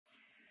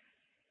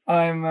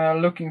I'm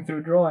looking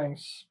through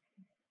drawings.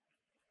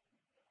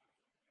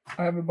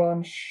 I have a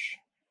bunch,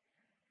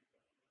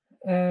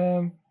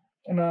 and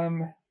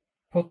I'm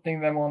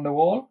putting them on the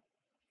wall,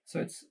 so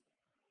it's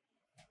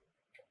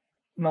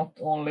not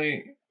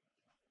only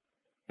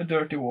a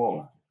dirty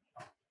wall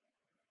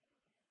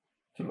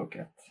to look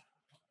at.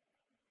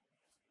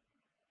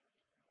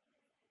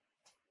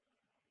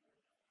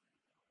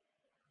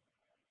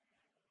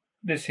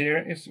 This here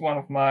is one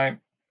of my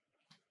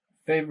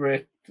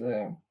favorite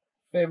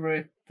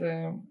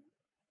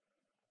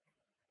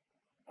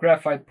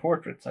graphite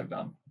portraits I've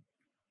done.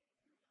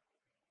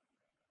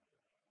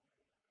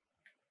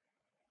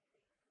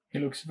 He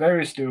looks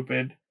very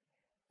stupid.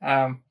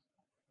 Like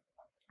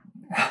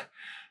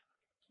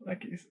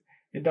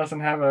he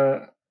doesn't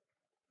have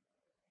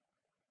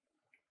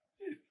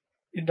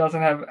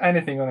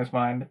anything on his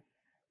mind.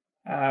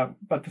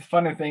 But the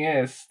funny thing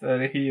is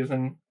that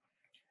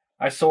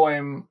I saw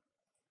him.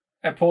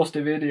 I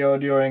posted a video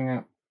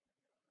during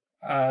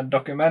a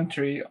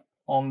documentary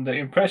on the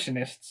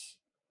Impressionists,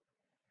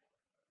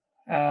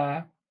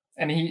 and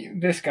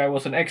this guy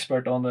was an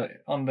expert on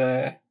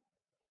the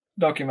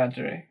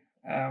documentary,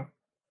 and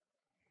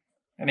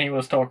he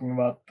was talking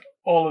about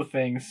all the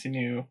things he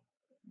knew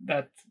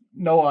that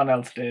no one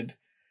else did.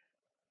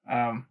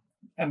 And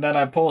then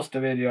I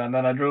posted the video, and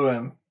then I drew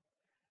him.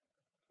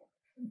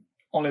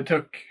 Only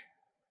took,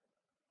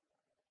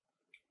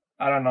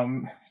 I don't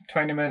know,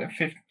 20 minutes,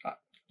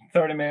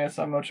 30 minutes,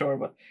 I'm not sure,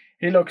 but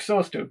he looks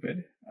so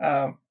stupid.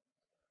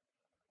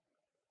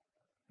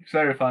 It's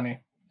very funny.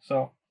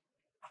 So,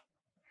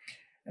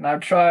 and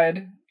I've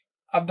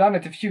done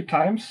it a few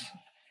times.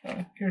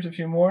 Here's a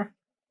few more.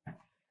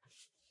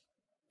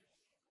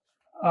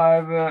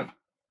 I've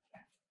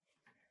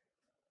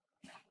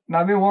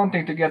been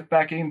wanting to get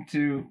back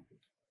into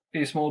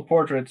these small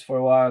portraits for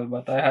a while,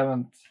 but I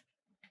haven't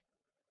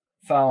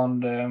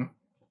found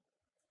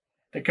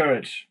the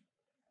courage.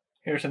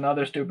 Here's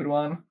another stupid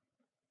one.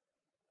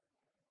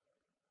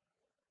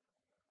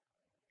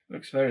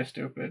 Looks very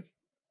stupid.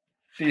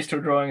 These two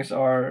drawings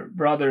are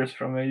brothers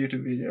from a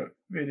YouTube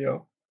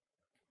video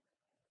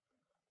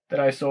that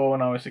I saw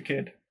when I was a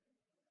kid.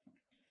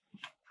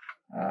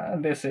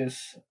 And this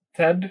is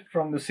Ted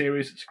from the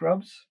series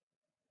Scrubs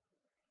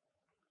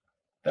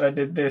that I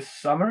did this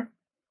summer.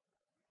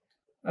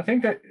 I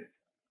think that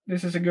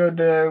this is a good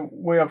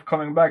way of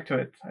coming back to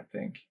it, I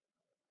think.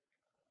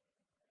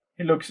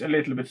 He looks a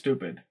little bit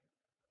stupid.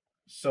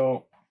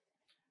 So,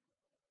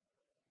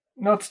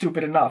 not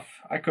stupid enough.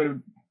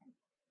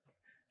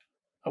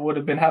 I would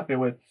have been happy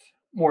with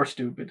more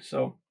stupid,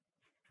 so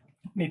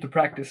need to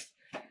practice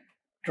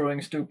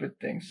drawing stupid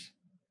things.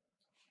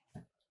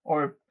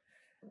 Or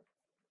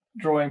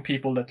drawing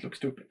people that look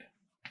stupid.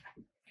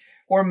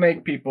 Or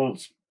make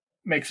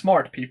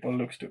smart people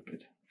look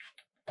stupid.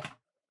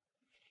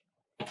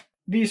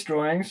 These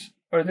drawings,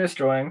 or this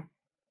drawing,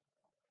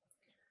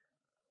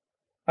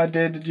 I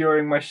did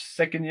during my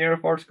second year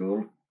of art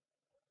school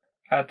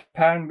at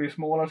Pärnby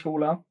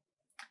Smålandsskola.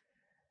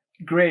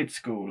 Great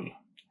school.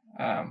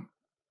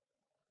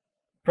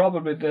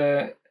 Probably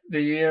the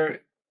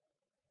year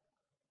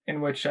in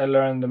which I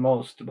learned the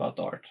most about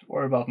art,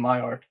 or about my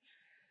art.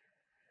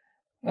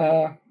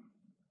 I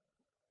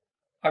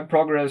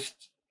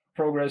progressed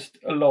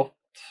a lot.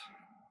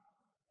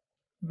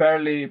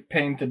 Barely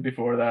painted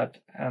before that,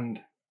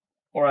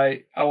 or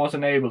I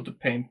wasn't able to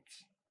paint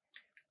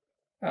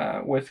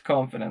with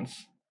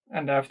confidence.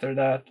 And after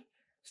that,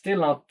 still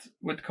not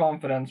with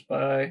confidence,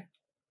 but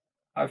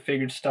I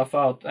figured stuff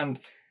out. And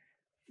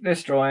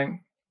this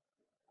drawing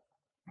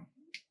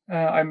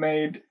I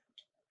made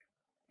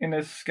in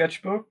a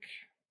sketchbook.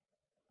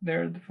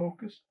 There, the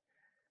focus.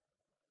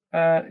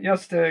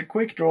 Just a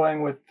quick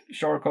drawing with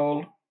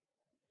charcoal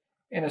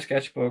in a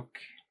sketchbook.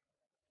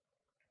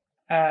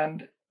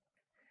 And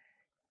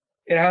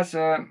it has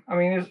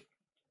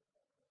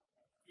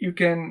you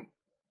can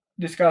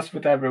discuss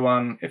with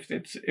everyone if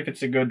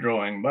it's a good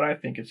drawing, but I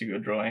think it's a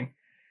good drawing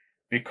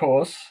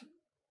because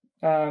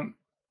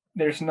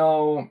there's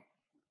no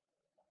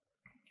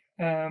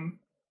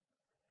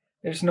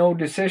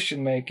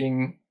decision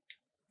making,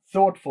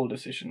 thoughtful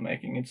decision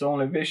making. It's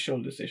only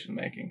visual decision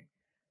making.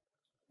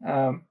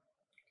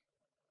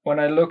 When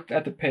I looked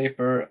at the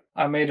paper,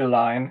 I made a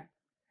line.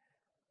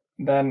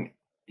 Then,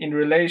 in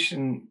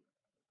relation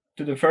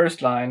to the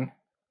first line,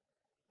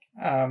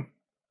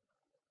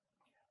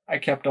 I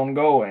kept on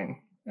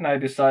going, and I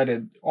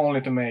decided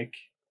only to make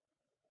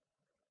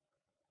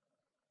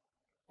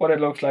what it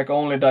looks like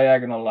only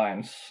diagonal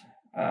lines,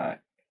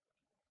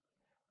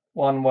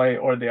 one way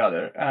or the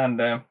other, and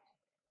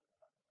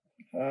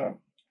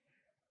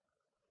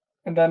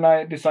then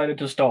I decided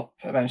to stop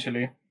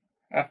eventually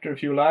after a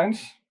few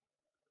lines.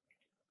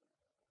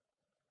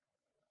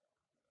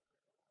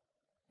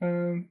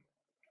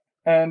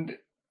 And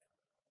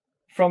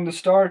from the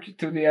start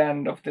to the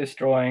end of this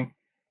drawing,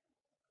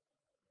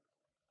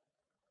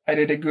 I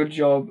did a good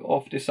job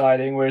of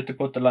deciding where to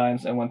put the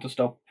lines and when to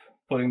stop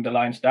putting the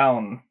lines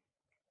down,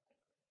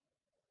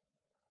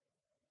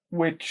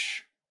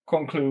 which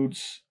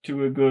concludes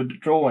to a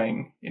good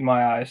drawing in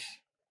my eyes.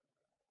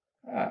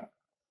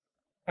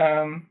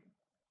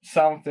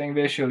 Something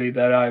visually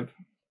that I've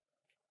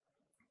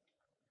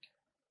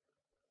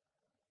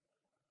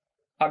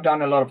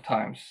done a lot of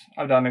times.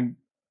 I've done a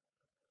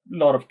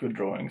lot of good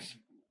drawings,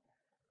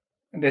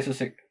 and this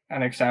is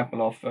an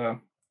example of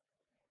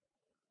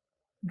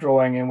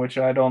drawing in which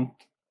I don't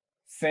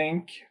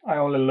think, I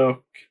only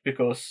look,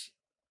 because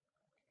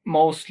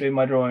mostly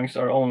my drawings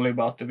are only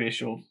about the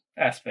visual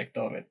aspect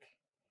of it.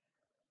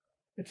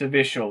 It's a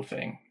visual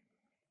thing.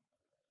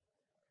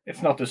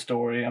 It's not a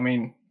story. I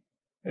mean,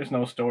 there's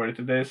no story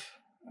to this.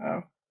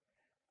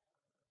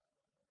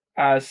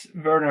 As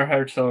Werner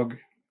Herzog,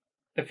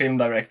 the film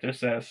director,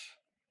 says,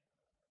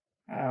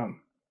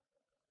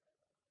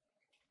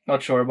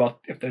 not sure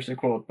about if there's a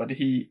quote, but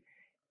he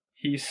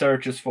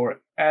searches for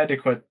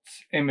adequate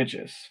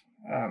images.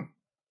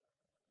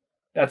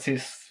 That's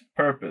his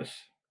purpose.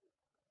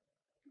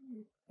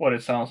 What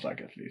it sounds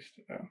like, at least.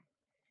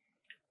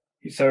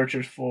 He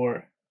searches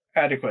for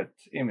adequate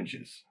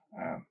images.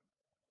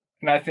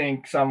 And I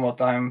think somewhat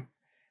I'm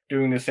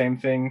doing the same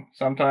thing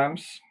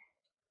sometimes.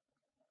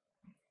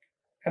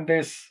 And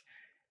this,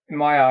 in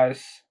my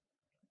eyes,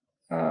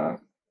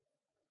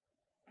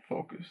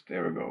 focus,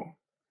 there we go.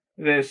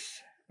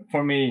 This,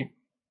 for me,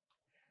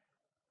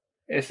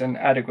 is an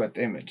adequate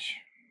image,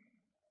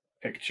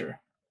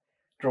 picture,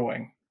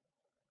 drawing.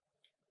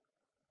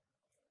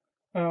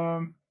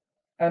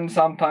 And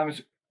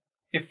sometimes,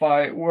 if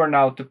I were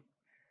now to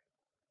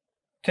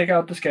take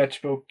out the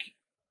sketchbook,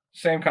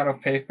 same kind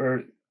of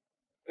paper,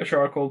 a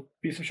charcoal,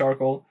 piece of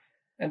charcoal,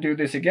 and do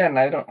this again,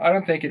 I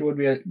don't think it would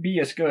be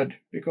as good,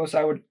 because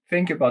I would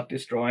think about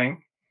this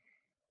drawing,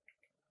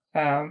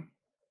 and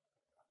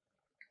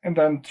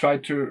then try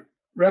to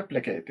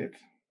replicate it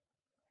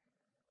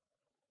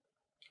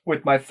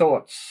with my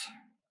thoughts.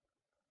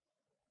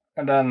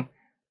 And then,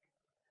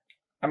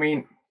 I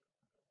mean,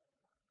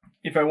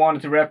 if I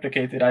wanted to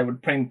replicate it, I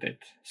would print it,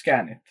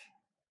 scan it,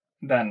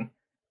 then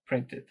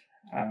print it.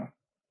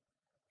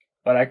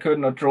 But I could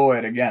not draw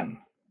it again.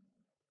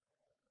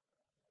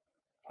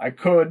 I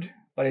could,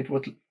 but it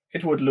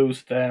would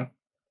lose the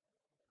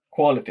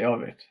quality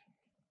of it.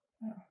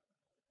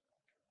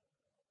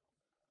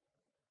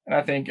 And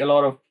I think a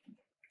lot of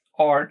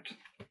art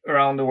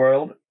around the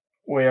world,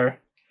 where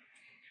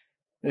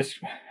this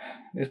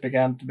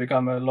began to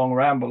become a long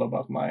ramble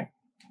about my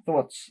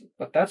thoughts,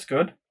 but that's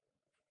good.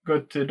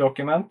 Good to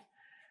document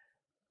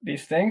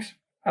these things.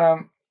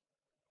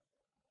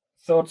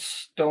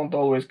 Thoughts don't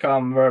always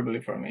come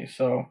verbally for me,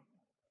 so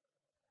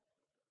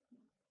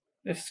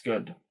this is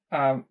good.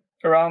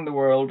 Around the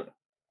world,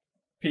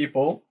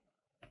 people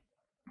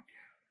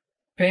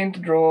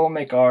paint, draw,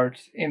 make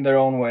art in their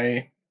own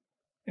way,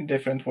 in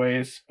different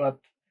ways, but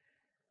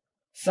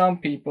some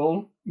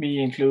people,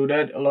 me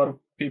included, a lot of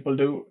people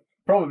do,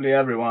 probably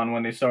everyone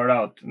when they start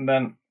out, and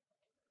then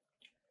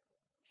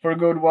for a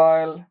good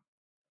while,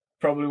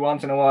 probably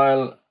once in a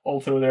while,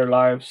 all through their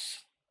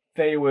lives,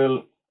 they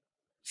will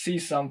see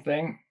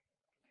something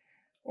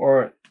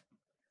or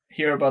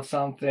hear about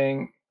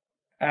something,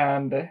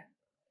 and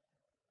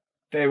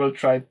they will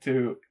try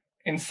to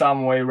in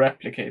some way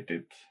replicate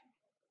it.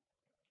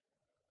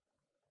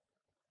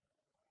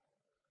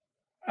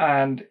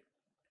 And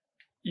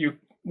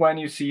when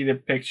you see the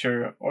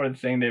picture or the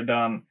thing they've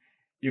done,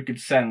 you could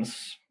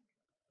sense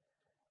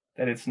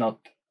that it's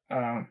not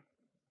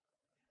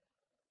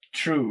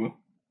true.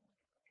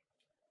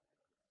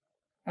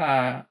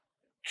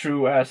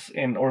 True as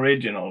in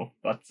original,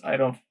 but I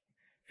don't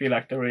feel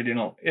like the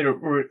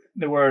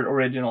word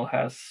original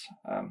has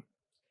the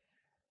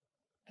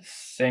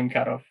same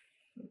kind of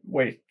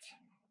weight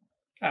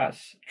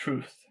as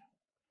truth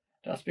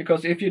does.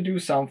 Because if you do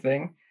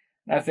something,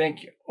 I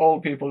think all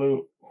people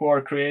who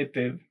are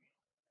creative,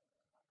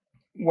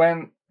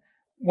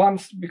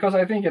 because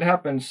I think it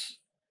happens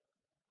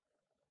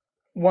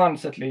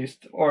once at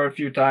least, or a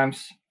few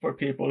times, for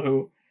people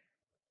who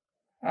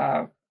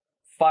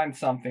find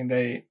something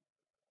they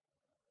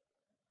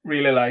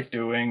really like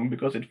doing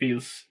because it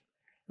feels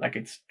like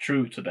it's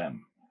true to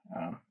them.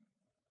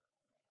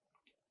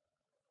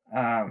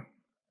 And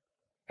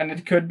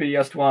it could be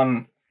just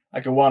a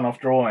one-off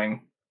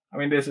drawing. I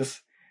mean, this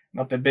is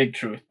not the big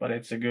truth, but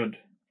it's a good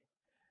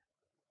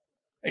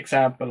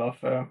example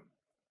of a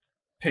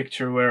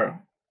picture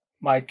where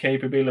my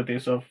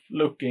capabilities of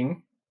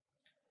looking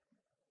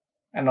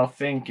and not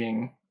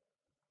thinking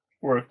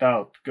worked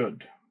out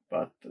good.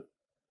 But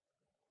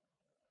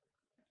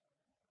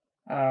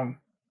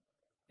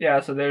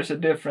so there's a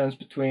difference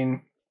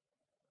between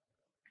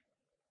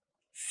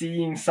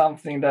seeing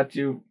something that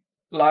you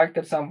like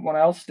that someone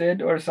else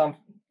did, or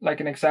like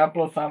an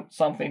example of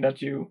something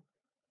that you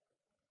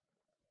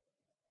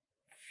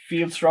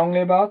feel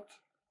strongly about,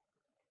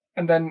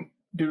 and then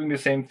doing the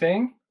same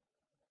thing.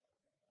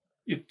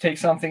 You take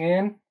something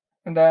in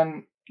and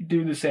then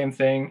do the same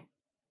thing.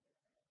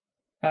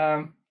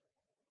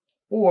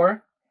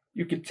 Or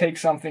you could take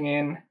something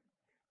in,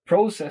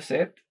 process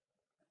it,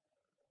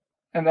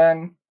 and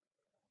then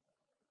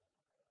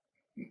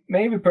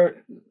maybe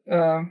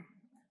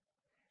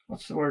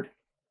what's the word?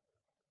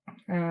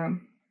 I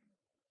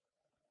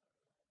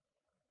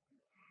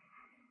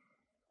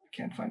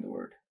can't find the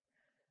word.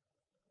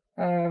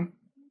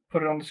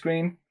 Put it on the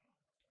screen.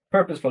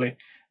 Purposefully.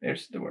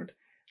 There's the word.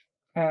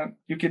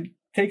 You could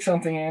take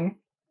something in.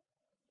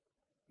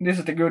 This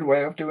is the good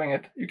way of doing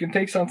it. You can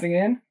take something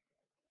in.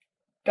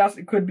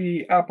 It could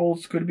be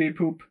apples, could be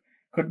poop,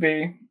 could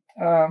be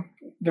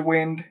the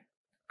wind,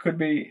 could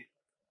be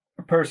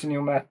a person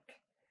you met,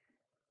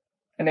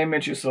 an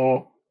image you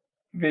saw,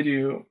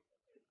 video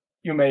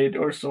you made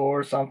or saw,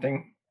 or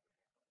something,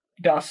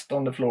 dust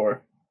on the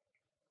floor.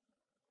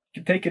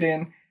 You can take it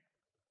in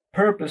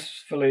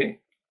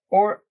purposefully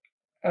or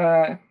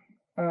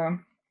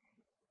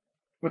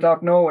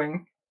without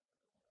knowing,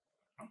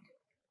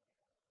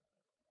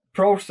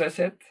 process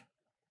it,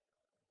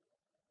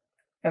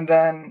 and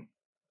then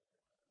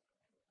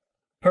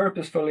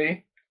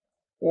purposefully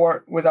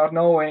or without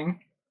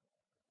knowing,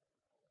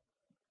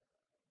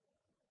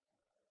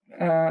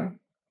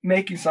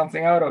 making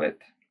something out of it.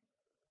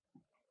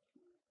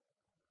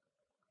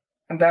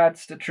 And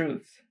that's the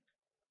truth.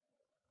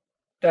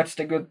 That's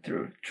the good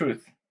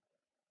truth.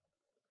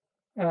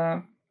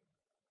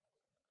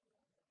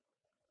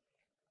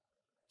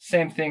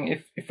 Same thing,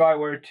 if I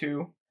were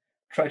to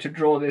try to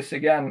draw this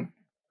again,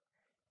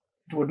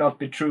 it would not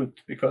be truth,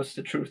 because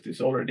the truth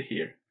is already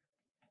here.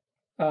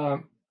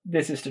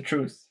 This is the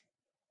truth.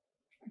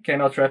 I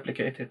cannot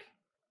replicate it.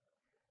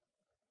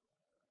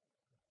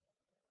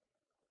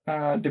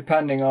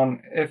 Depending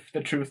on if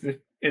the truth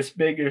is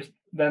bigger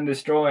than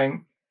this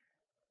drawing,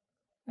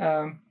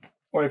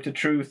 or if the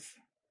truth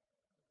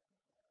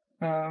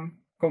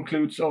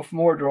concludes of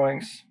more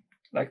drawings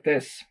like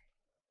this.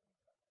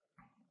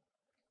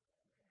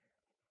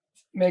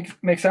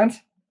 Make sense?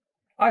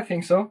 I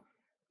think so.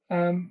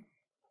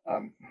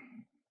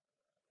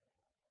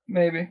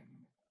 Maybe.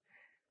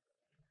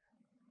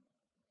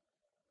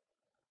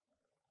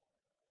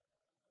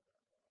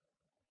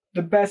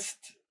 The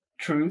best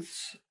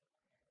truths,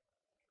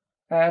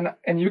 and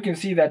you can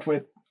see that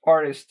with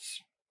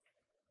artists,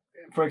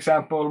 for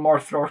example,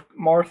 Marth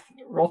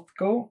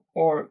Rothko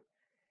or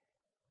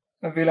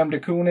Willem de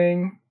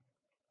Kooning,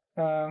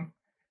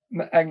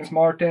 Agnes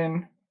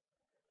Martin,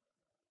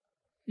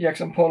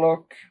 Jackson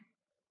Pollock.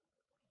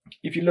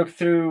 If you look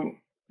through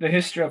the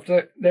history of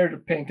their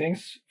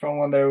paintings from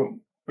when they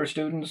were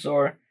students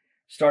or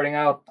starting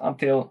out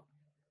until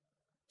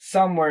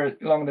somewhere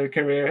along their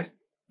career,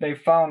 they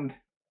found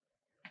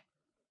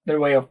their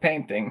way of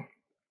painting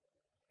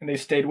and they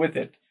stayed with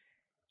it.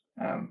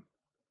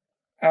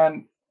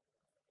 And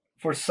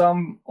for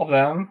some of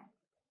them,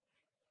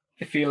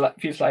 it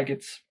feels like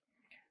it's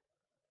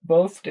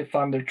both. They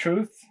found their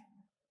truth,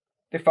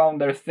 they found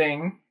their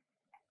thing,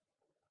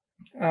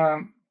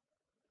 and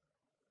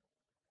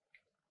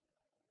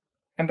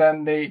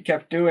then they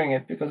kept doing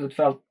it because it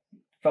felt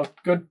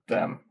good to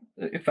them.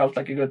 It felt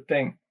like a good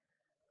thing,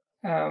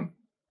 and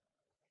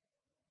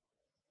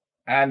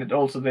it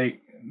also they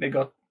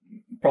got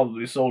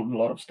probably sold a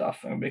lot of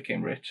stuff and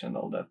became rich and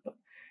all that.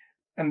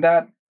 And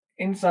that,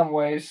 in some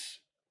ways,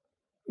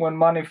 when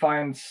money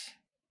finds,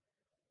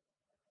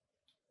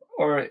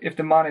 or if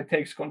the money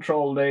takes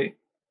control, they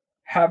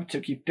have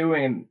to keep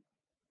doing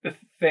the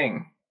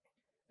thing,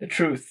 the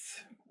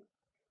truth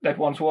that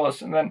once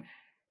was, and then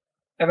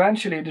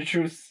eventually the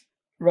truth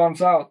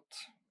runs out.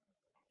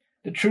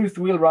 The truth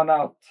will run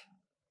out,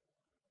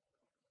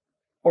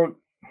 or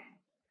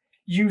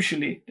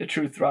usually the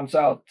truth runs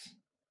out.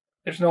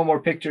 There's no more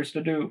pictures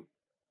to do.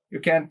 You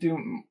can't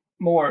do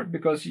more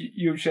because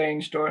you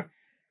changed, or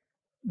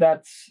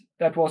that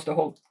was the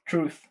whole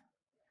truth.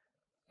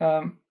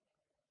 But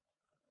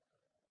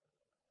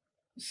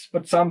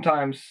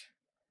sometimes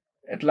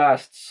it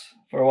lasts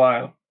for a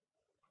while.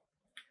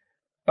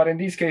 But in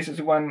these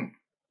cases,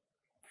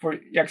 for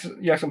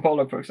Jackson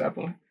Pollock, for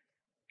example,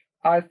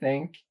 I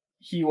think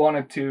he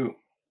wanted to,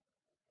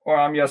 or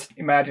I'm just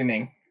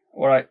imagining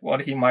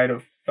what he might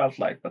have felt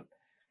like, but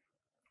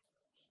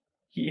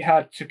he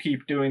had to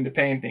keep doing the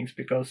paintings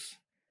because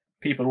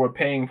people were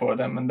paying for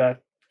them, and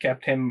that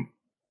kept him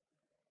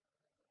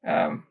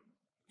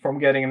from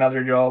getting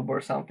another job or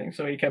something.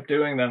 So he kept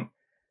doing them,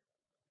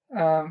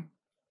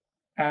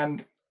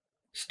 and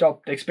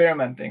stopped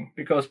experimenting,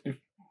 because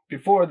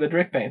before the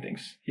drip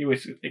paintings, he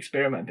was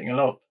experimenting a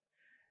lot.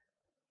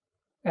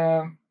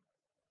 And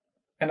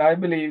I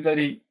believe that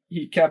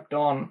he kept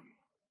on.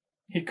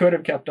 He could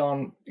have kept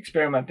on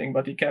experimenting,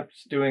 but he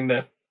kept doing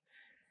the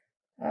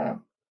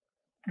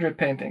drip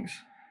paintings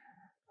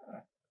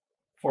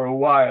for a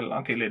while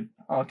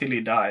until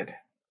he died.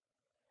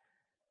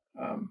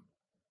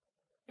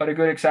 But a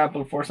good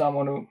example for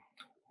someone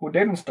who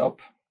didn't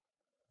stop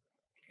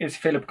is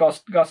Philip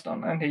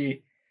Guston, and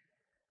he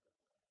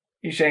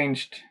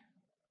changed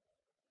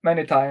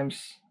many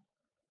times,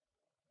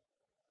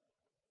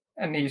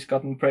 and he's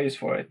gotten praise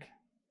for it,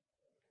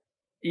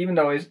 even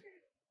though it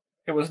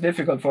was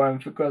difficult for him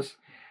because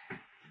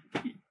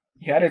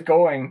he had it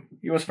going.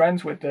 He was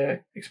friends with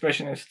the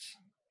expressionists,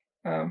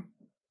 but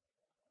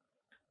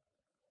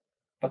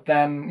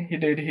then he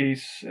did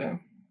his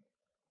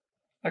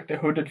like the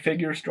hooded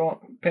figure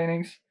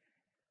paintings,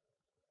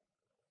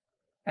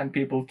 and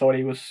people thought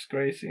he was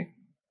crazy.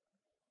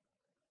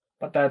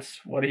 But that's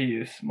what he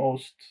is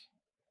most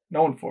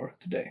known for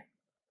today.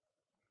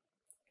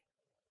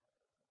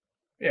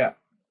 Yeah.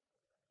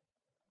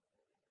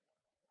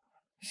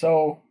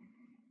 So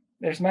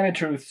there's many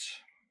truths.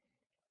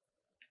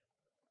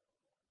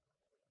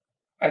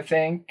 I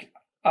think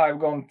I've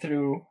gone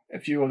through a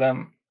few of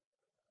them.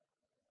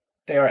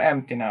 They are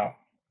empty now,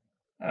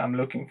 and I'm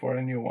looking for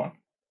a new one.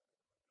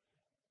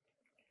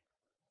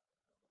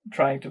 I'm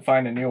trying to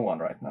find a new one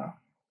right now.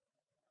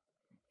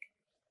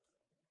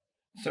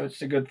 So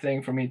it's a good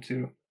thing for me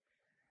to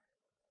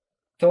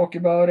talk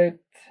about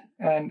it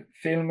and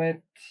film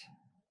it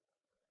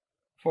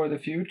for the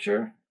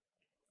future.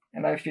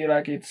 And I feel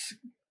like it's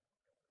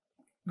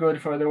good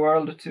for the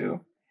world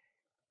to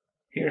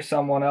hear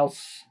someone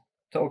else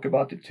talk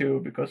about it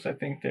too, because I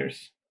think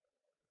there's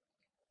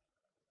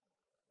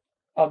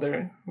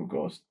other who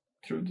goes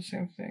through the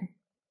same thing.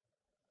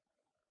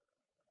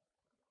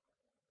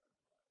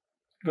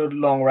 Good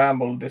long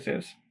ramble this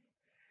is.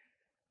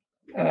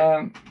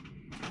 Um,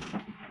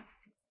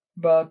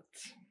 but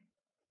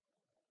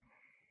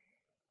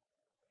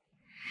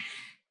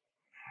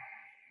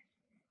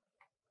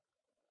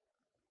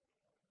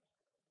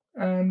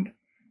and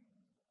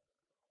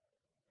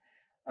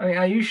I mean,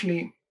 I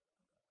usually,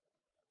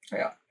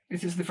 yeah,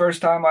 this is the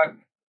first time I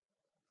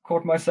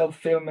caught myself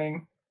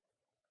filming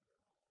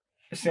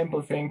a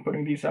simple thing,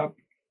 putting these up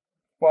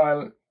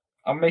while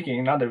I'm making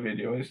another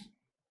video.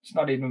 It's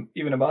not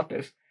even about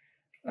this,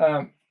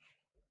 um,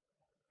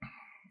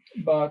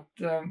 but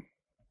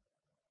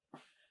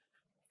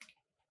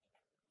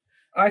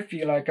I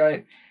feel like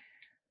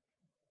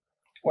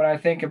when I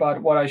think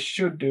about what I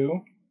should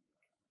do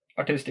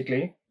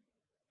artistically,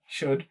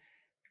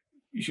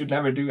 you should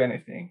never do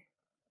anything.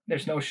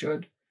 There's no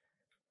should.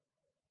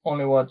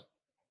 Only what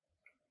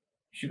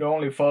you should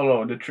only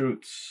follow the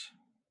truths,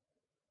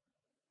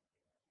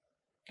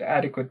 the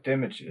adequate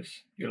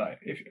images you like,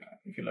 if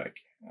you like.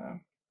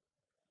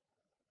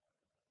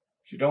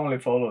 Should only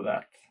follow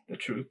that, the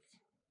truth,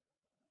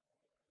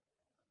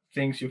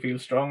 things you feel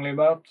strongly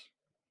about.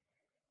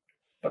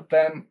 But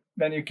then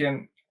you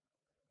can,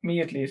 me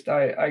at least,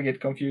 I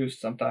get confused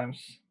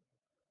sometimes.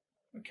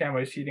 The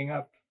camera is heating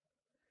up.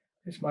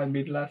 This might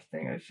be the last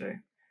thing I say.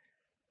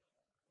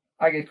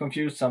 I get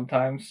confused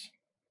sometimes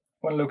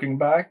when looking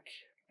back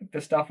at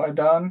the stuff I've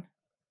done,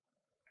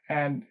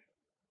 and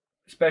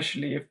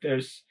especially if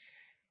there's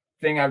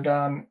thing I've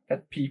done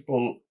that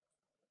people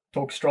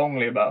talk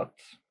strongly about,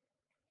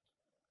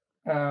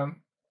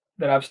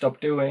 that I've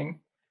stopped doing,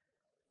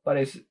 but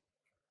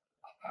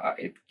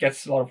it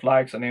gets a lot of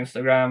likes on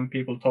Instagram.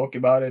 People talk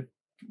about it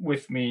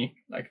with me,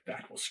 like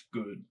that was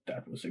good,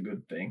 that was a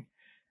good thing,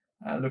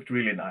 looked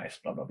really nice,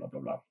 blah blah blah blah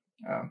blah.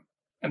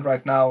 And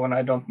right now, when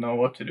I don't know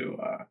what to do,